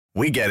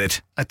We get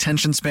it.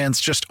 Attention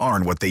spans just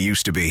aren't what they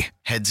used to be.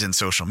 Heads in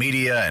social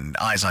media and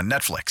eyes on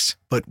Netflix.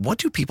 But what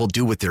do people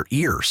do with their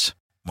ears?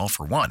 Well,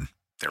 for one,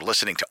 they're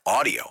listening to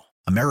audio.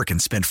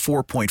 Americans spend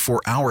 4.4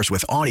 hours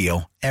with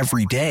audio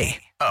every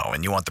day. Oh,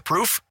 and you want the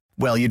proof?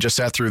 Well, you just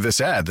sat through this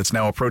ad that's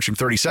now approaching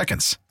 30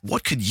 seconds.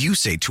 What could you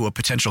say to a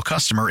potential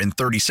customer in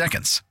 30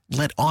 seconds?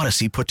 Let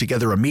Odyssey put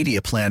together a media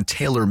plan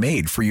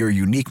tailor-made for your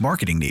unique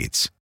marketing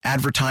needs.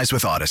 Advertise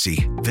with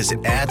Odyssey.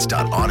 Visit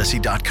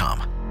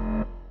ads.odyssey.com.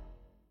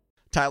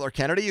 Tyler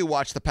Kennedy, you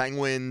watched the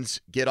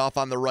Penguins get off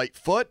on the right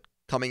foot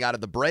coming out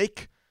of the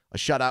break. A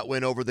shutout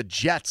win over the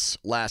Jets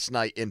last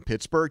night in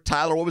Pittsburgh.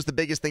 Tyler, what was the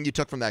biggest thing you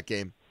took from that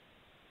game?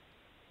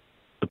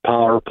 The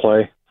power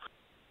play.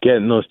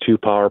 Getting those 2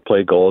 power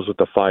play goals with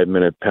the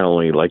 5-minute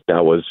penalty, like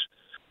that was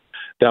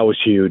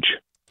huge.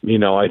 You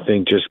know, I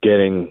think just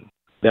getting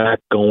that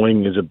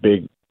going is a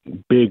big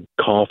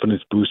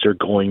confidence booster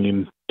going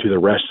into the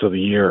rest of the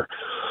year.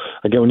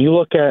 Again, when you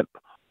look at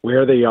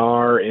where they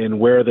are and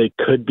where they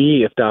could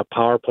be if that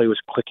power play was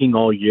clicking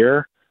all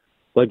year,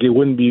 like it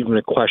wouldn't be even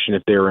a question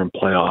if they were in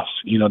playoffs.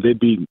 You know, they'd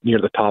be near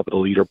the top of the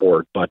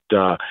leaderboard. But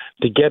to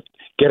get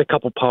a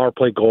couple power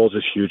play goals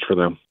is huge for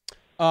them.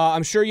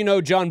 I'm sure you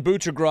know John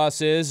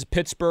Buccigross is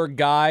Pittsburgh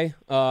guy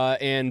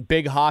and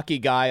big hockey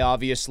guy,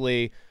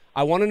 obviously.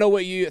 I want to know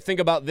what you think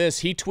about this.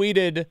 He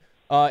tweeted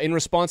in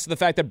response to the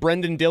fact that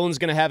Brendan Dillon's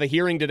going to have a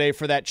hearing today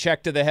for that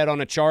check to the head on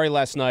Achari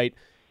last night.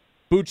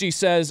 Bucci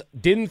says,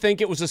 didn't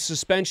think it was a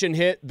suspension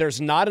hit. There's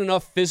not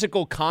enough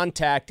physical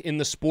contact in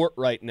the sport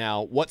right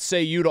now. What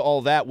say you to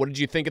all that? What did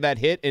you think of that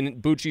hit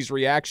and Bucci's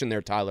reaction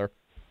there, Tyler?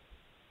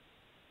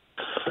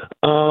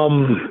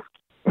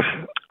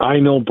 I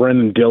know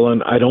Brendan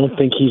Dillon. I don't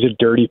think he's a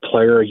dirty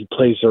player. He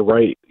plays a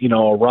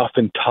rough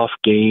and tough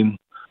game.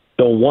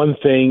 The one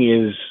thing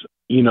is,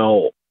 you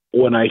know,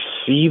 when I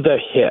see the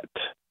hit,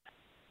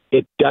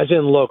 it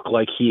doesn't look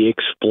like he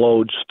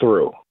explodes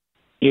through.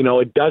 You know,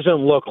 it doesn't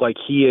look like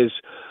he is,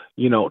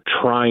 you know,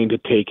 trying to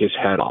take his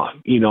head off.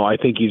 You know, I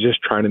think he's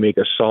just trying to make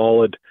a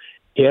solid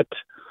hit.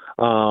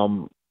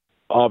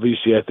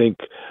 Obviously, I think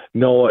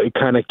Noah, it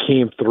kind of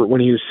came through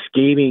when he was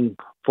skating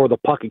for the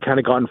puck. It kind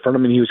of got in front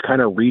of him and he was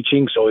kind of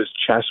reaching, so his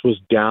chest was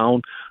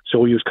down.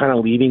 So he was kind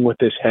of leading with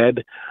his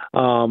head.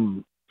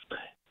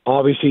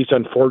 Obviously, it's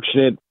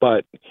unfortunate,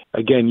 but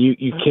again,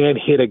 you can't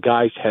hit a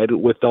guy's head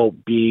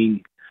without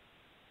being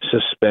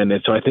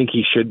suspended. So I think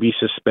he should be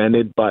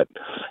suspended, but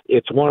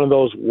it's one of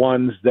those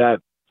ones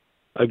that,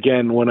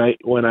 again, when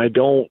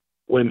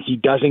he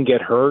doesn't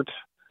get hurt,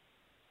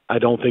 I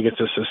don't think it's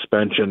a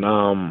suspension.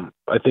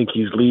 I think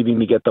he's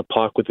leading to get the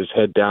puck with his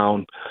head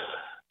down.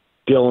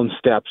 Dillon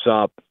steps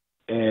up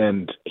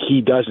and he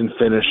doesn't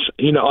finish.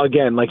 You know,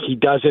 again, like he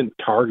doesn't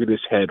target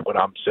his head, what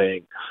I'm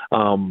saying.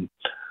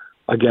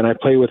 Again, I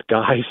play with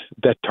guys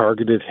that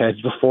targeted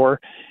heads before,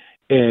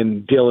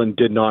 and Dillon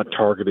did not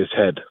target his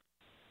head.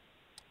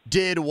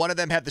 Did one of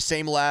them have the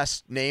same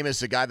last name as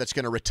the guy that's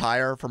going to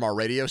retire from our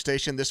radio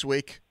station this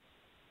week?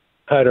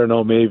 I don't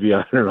know. Maybe.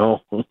 I don't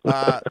know.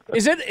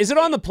 Is it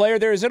on the player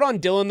there? Is it on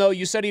Dillon, though?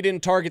 You said he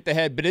didn't target the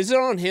head, but is it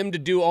on him to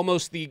do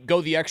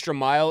go the extra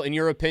mile, in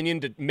your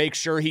opinion, to make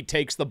sure he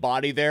takes the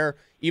body there,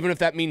 even if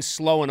that means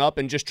slowing up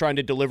and just trying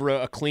to deliver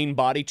a clean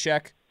body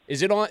check?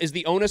 Is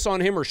the onus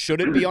on him, or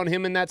should it be on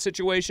him in that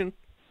situation?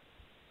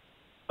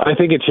 I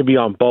think it should be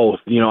on both.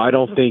 You know, I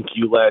don't think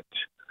you let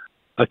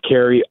a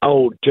carry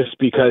out just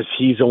because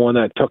he's the one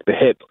that took the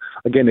hit.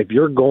 Again, if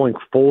you're going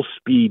full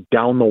speed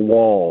down the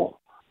wall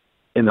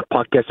and the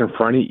puck gets in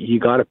front of you, you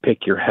got to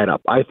pick your head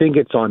up. I think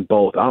it's on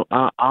both.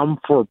 I'm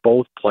for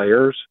both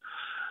players,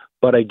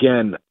 but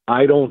again,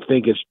 I don't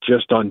think it's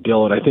just on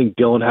Dillon. I think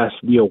Dillon has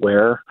to be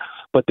aware,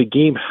 but the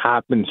game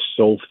happens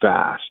so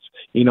fast.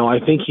 You know, I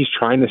think he's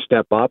trying to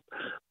step up,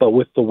 but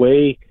with the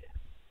way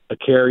a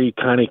carry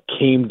kind of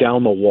came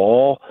down the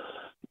wall,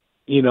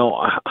 you know,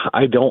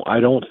 I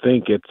don't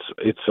think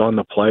it's on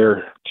the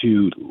player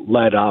to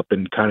let up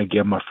and kind of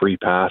give him a free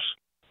pass.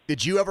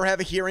 Did you ever have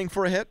a hearing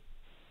for a hit?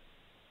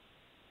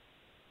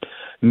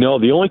 No,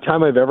 the only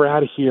time I've ever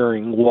had a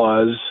hearing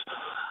was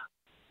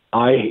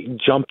I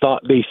jumped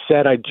off. They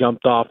said I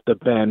jumped off the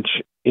bench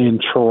in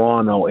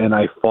Toronto and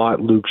I fought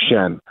Luke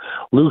Schenn.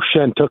 Luke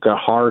Schenn took a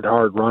hard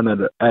run at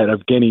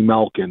Evgeny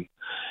Malkin,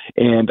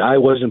 and I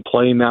wasn't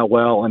playing that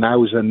well, and I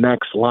was the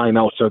next line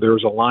out, so there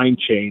was a line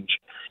change.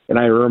 And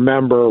I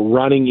remember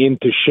running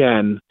into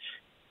Schenn,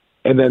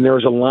 and then there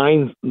was a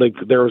line, like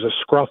there was a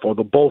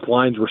scruffle. Both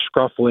lines were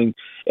scruffling,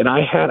 and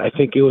I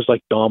think it was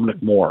like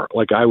Dominic Moore.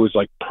 Like I was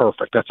like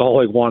perfect. That's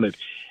all I wanted.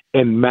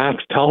 And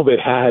Max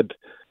Talbot had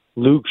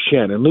Luke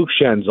Schenn, and Luke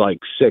Schenn's like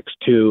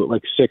 6'2",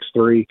 like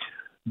 6'3",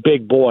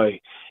 big boy.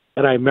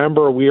 And I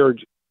remember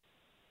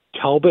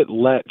Talbot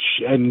let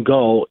Schenn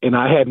go, and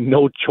I had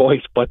no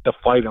choice but to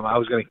fight him. I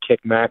was going to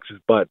kick Max's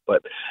butt,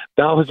 but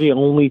that was the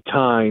only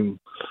time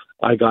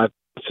I got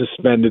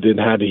suspended and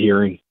had a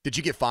hearing. Did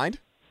you get fined?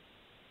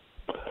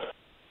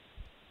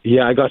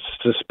 Yeah, I got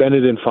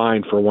suspended and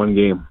fined for one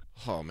game.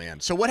 Oh,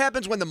 man. So what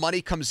happens when the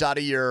money comes out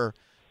of your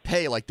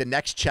pay? Like the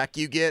next check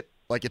you get,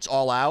 like it's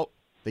all out?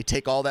 They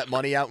take all that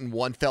money out in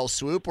one fell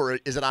swoop, or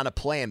is it on a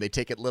plan? They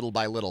take it little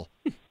by little.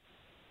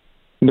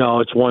 No,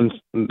 it's one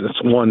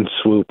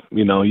swoop.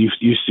 You know, you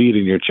see it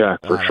in your check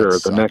for sure.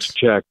 The next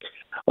check,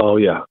 oh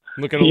yeah.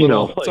 Looking a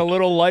little, it's a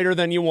little lighter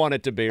than you want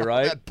it to be,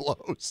 right? That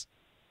blows.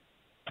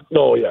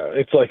 Oh yeah,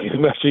 it's like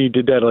imagine you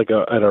did that like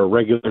at a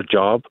regular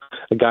job.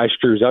 A guy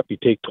screws up, you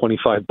take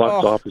 $25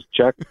 off his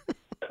check.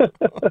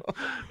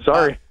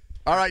 Sorry.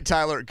 All right,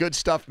 Tyler. Good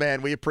stuff,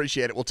 man. We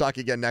appreciate it. We'll talk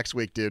again next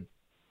week, dude.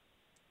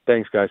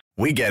 Thanks, guys.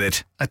 We get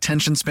it.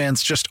 Attention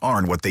spans just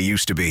aren't what they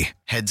used to be.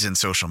 Heads in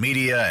social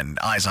media and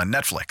eyes on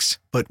Netflix.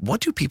 But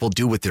what do people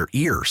do with their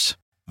ears?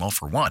 Well,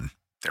 for one,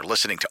 they're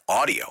listening to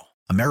audio.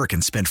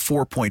 Americans spend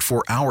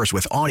 4.4 hours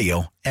with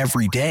audio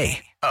every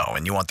day. Oh,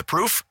 and you want the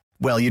proof?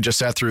 Well, you just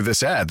sat through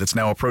this ad that's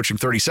now approaching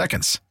 30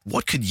 seconds.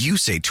 What could you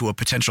say to a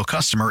potential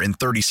customer in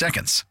 30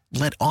 seconds?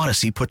 Let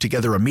Odyssey put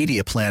together a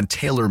media plan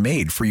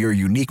tailor-made for your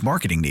unique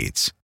marketing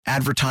needs.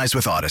 Advertise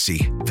with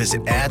Odyssey.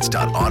 Visit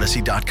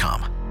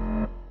ads.odyssey.com.